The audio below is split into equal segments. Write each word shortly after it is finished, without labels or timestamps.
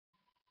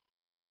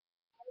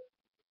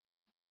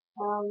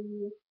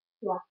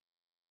Yeah.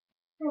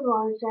 Hey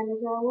everyone, it's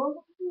Jennifer.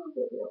 Welcome to the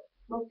video.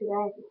 What's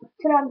today?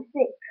 Today I'm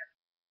sick.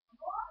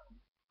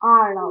 I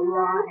don't know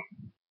why.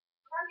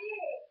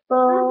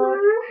 But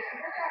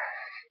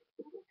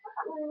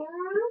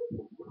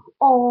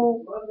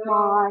oh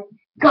my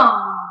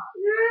god.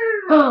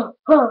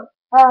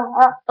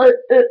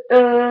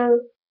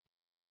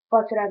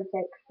 But today I'm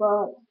sick.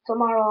 But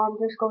tomorrow I'm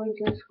just going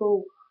to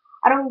school.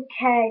 I don't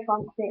care if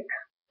I'm sick.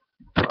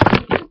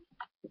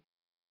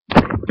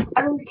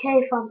 I don't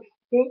care if I'm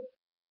sick.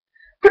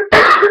 But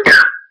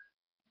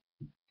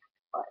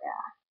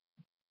yeah,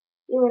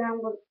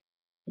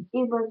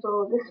 even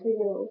so this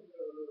video,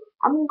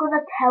 I'm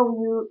gonna tell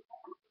you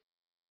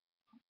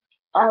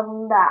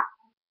that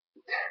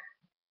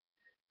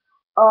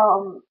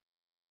um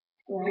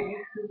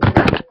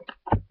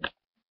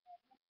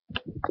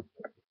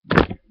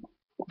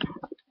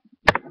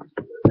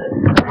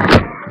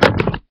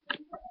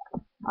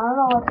I don't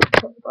know what to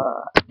put,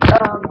 but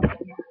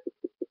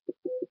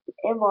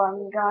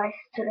everyone, guys,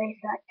 today's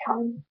that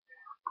time.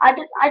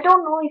 I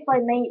don't know if I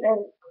made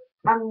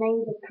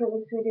the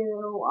previous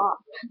video up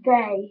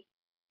today,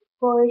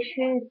 but you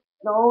should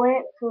know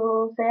it.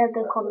 So say in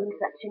the comment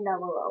section down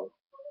below.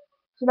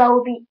 So that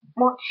will be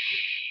much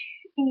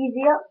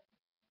easier.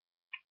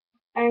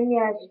 And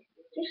yeah,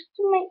 just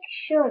to make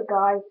sure,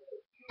 guys.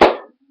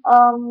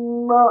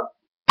 Um, what's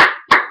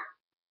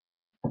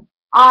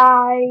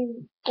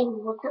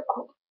it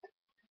called?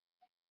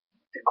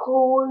 It's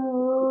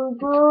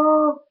called.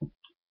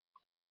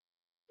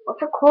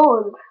 What's it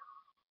called?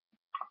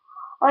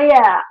 Oh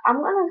yeah,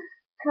 I'm gonna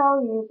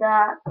tell you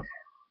that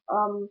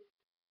um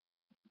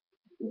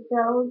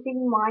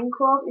building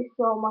Minecraft is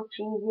so much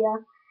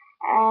easier,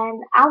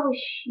 and I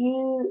wish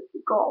you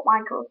got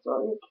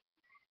Minecraft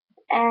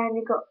and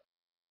you got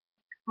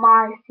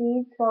my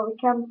seed so we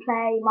can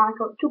play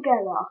Minecraft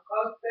together.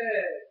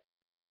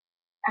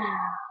 I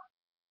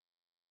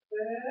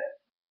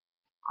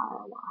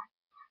don't know.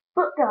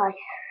 But guys,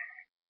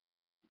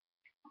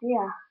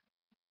 yeah,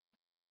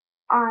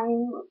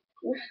 I'm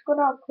just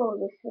gonna upload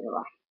this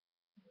video.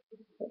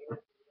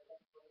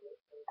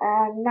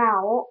 And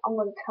now I'm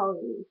gonna tell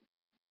you.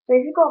 So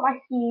if you got my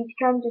seed, you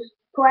can just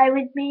play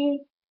with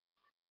me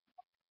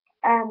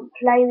and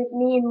play with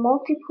me in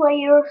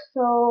multiplayer.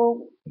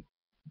 So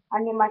I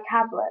need my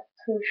tablet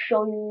to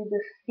show you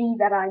the seed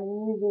that I'm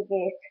using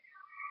it,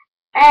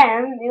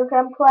 and you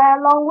can play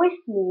along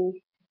with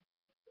me.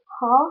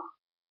 Huh?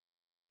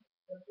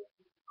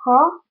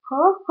 Huh?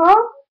 Huh?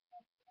 Huh?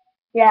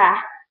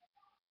 Yeah.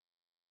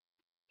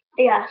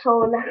 Yeah. So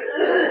let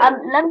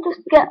me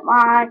just get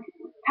my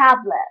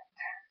tablet.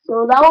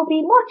 So that will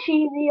be much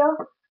easier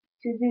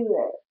to do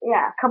it.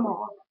 Yeah. Come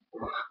on.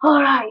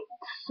 All right.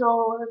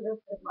 So let me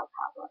just get my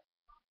tablet.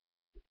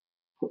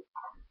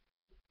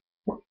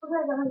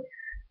 Okay, guys.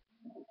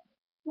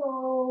 So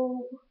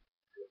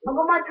I've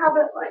got my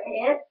tablet right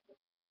here.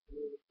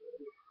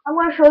 I'm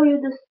gonna show you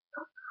this.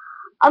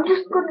 I'm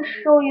just gonna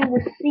show you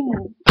the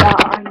seed that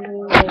I'm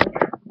using.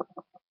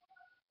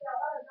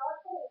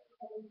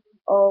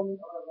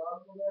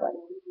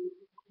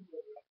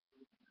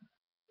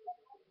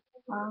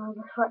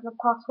 Just write the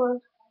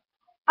password.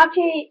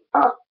 Actually,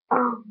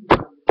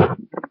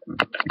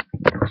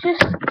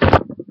 just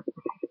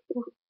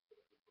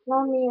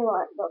let me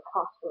write the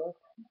password.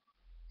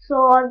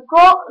 So I've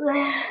got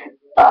this,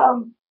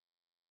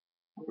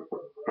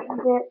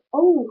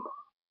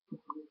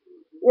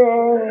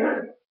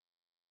 the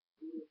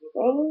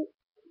thing.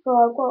 So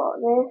I've got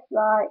this,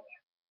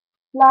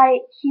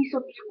 he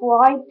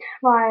subscribed to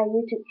my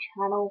YouTube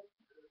channel.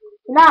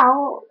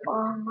 Now,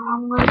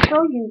 I'm gonna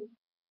show you.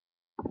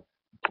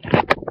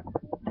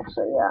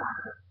 So yeah.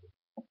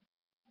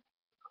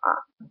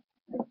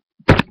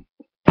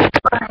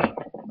 Right.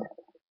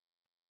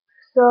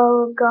 So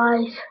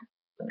guys,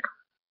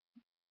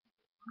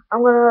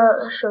 I'm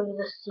gonna show you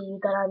the seed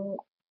that I'm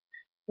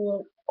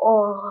using.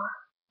 Oh,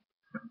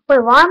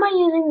 wait, why am I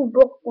using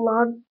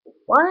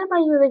Why am I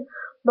using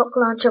Block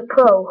Launcher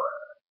Pro?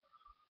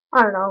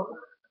 I don't know.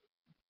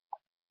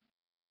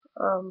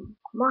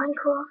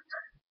 Minecraft.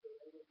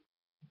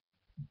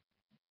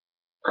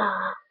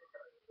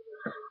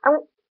 I'm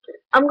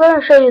I'm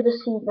gonna show you the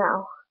seed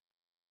now.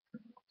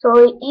 So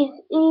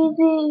it's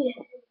easy.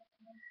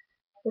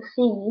 The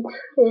seed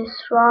is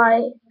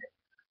right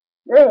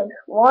this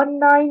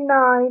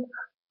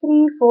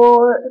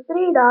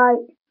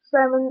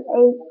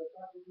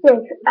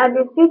 199343978 and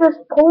if you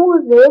just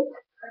pause it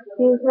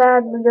you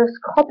can just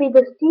copy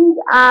the seed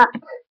at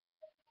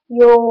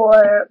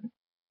your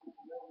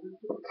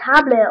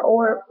tablet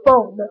or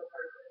phone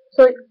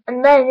so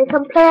and then you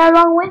can play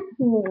along with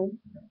me.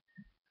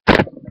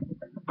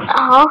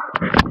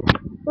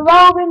 So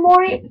that will be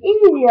more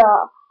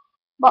easier,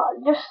 but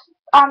just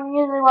I'm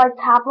using my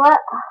tablet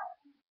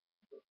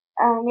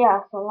and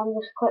yeah, so let me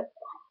just click.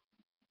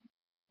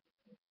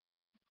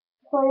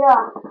 So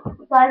yeah,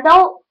 guys,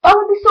 that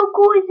would be so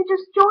cool if you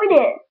just join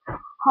it.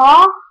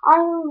 Huh?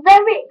 I'm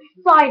very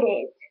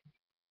excited.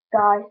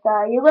 Guys,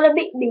 you're gonna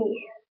beat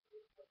me.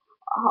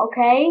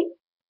 Okay?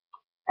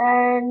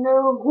 And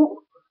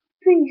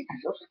please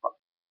subscribe.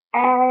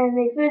 And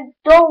if you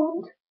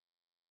don't,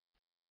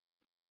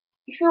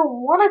 if you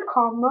wanna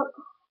come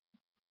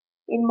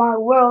in my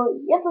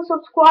world, you have to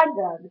subscribe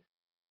then.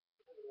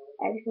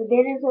 And if you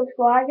didn't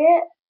subscribe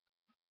it,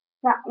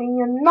 that means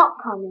you're not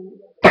coming.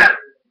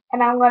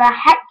 And I'm gonna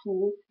hack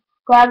you,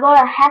 cause I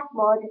got a hack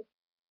mod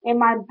in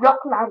my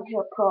Block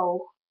Launcher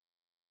Pro.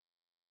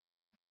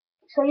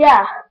 So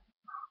yeah,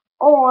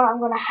 or I'm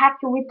gonna hack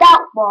you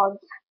without mods.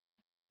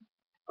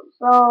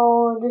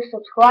 So just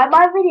subscribe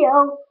my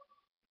video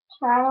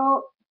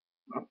channel,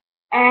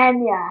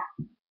 and yeah,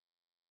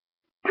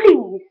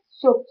 please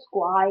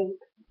subscribe.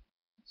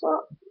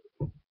 So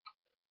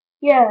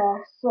yeah,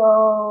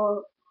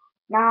 so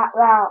now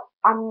that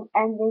I'm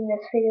ending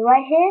this video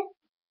right here,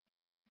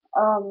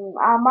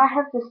 I might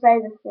have to say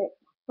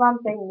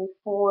something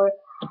before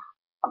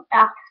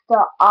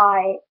after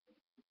I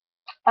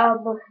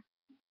um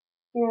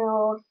you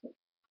know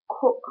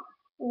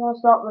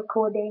start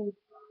recording.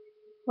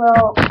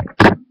 Well,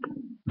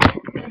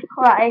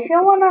 alright, if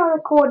you wanna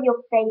record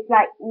your face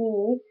like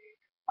me,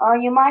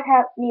 you might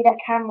need a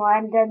camera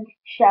and then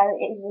share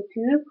it in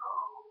YouTube,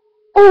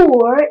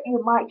 or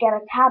you might get a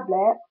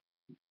tablet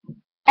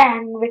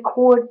and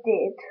record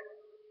it,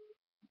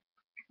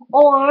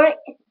 or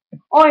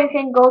you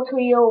can go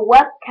to your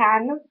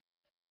webcam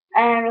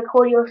and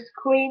record your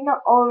screen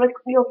or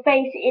your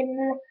face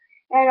in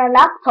a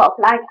laptop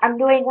like I'm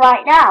doing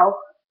right now.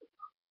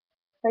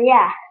 So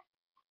yeah,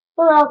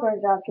 so welcome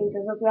junkies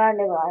to the ground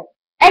right.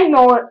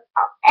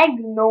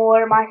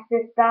 Ignore my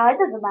sister. It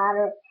doesn't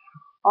matter.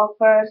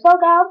 Offer so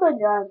down the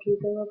junkies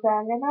to the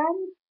ground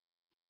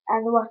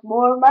and what's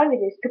more of my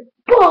videos.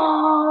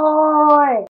 Goodbye.